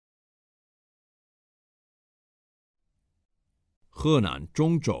Henan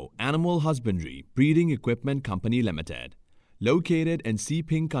Zhongzhou Animal Husbandry Breeding Equipment Company Limited, located in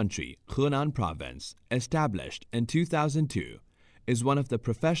Xiping Country, Henan Province, established in 2002, is one of the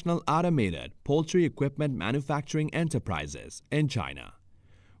professional automated poultry equipment manufacturing enterprises in China.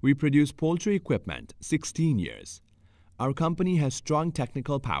 We produce poultry equipment 16 years. Our company has strong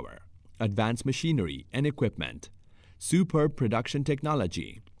technical power, advanced machinery and equipment, superb production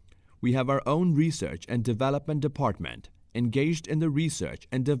technology. We have our own research and development department engaged in the research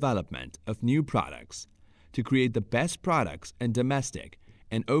and development of new products to create the best products in domestic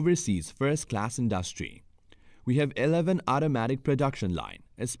and overseas first-class industry. We have 11 automatic production line,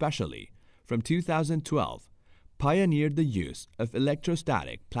 especially from 2012, pioneered the use of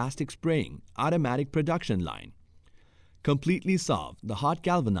electrostatic plastic spraying automatic production line. Completely solved the hot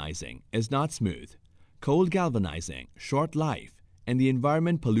galvanizing is not smooth, cold galvanizing, short life, and the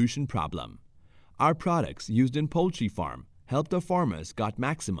environment pollution problem. Our products used in poultry farm help the farmers got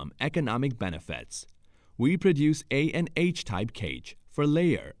maximum economic benefits. We produce A and H type cage for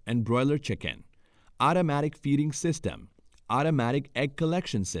layer and broiler chicken, automatic feeding system, automatic egg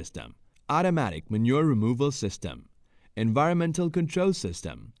collection system, automatic manure removal system, environmental control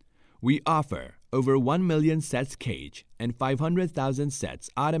system. We offer over 1 million sets cage and 500,000 sets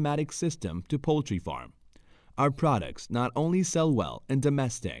automatic system to poultry farm. Our products not only sell well in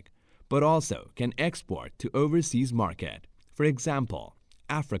domestic, but also can export to overseas market, for example,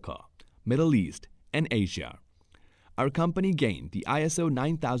 Africa, Middle East, and Asia. Our company gained the ISO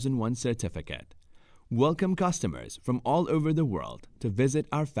 9001 certificate. Welcome customers from all over the world to visit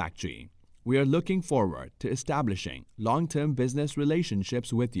our factory. We are looking forward to establishing long-term business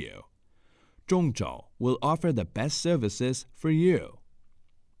relationships with you. Zhongzhou will offer the best services for you.